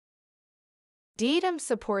DIAdem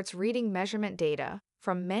supports reading measurement data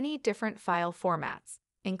from many different file formats,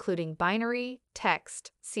 including binary, text,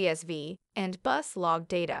 CSV, and bus log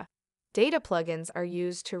data. Data plugins are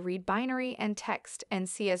used to read binary and text and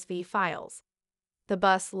CSV files. The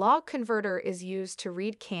bus log converter is used to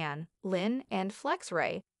read CAN, LIN, and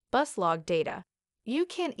FlexRay bus log data. You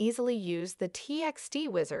can easily use the TXT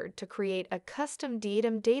wizard to create a custom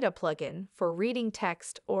DIAdem data plugin for reading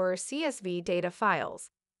text or CSV data files.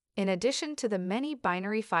 In addition to the many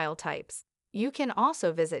binary file types, you can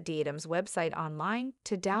also visit DIAdem's website online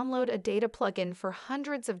to download a data plugin for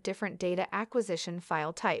hundreds of different data acquisition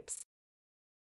file types.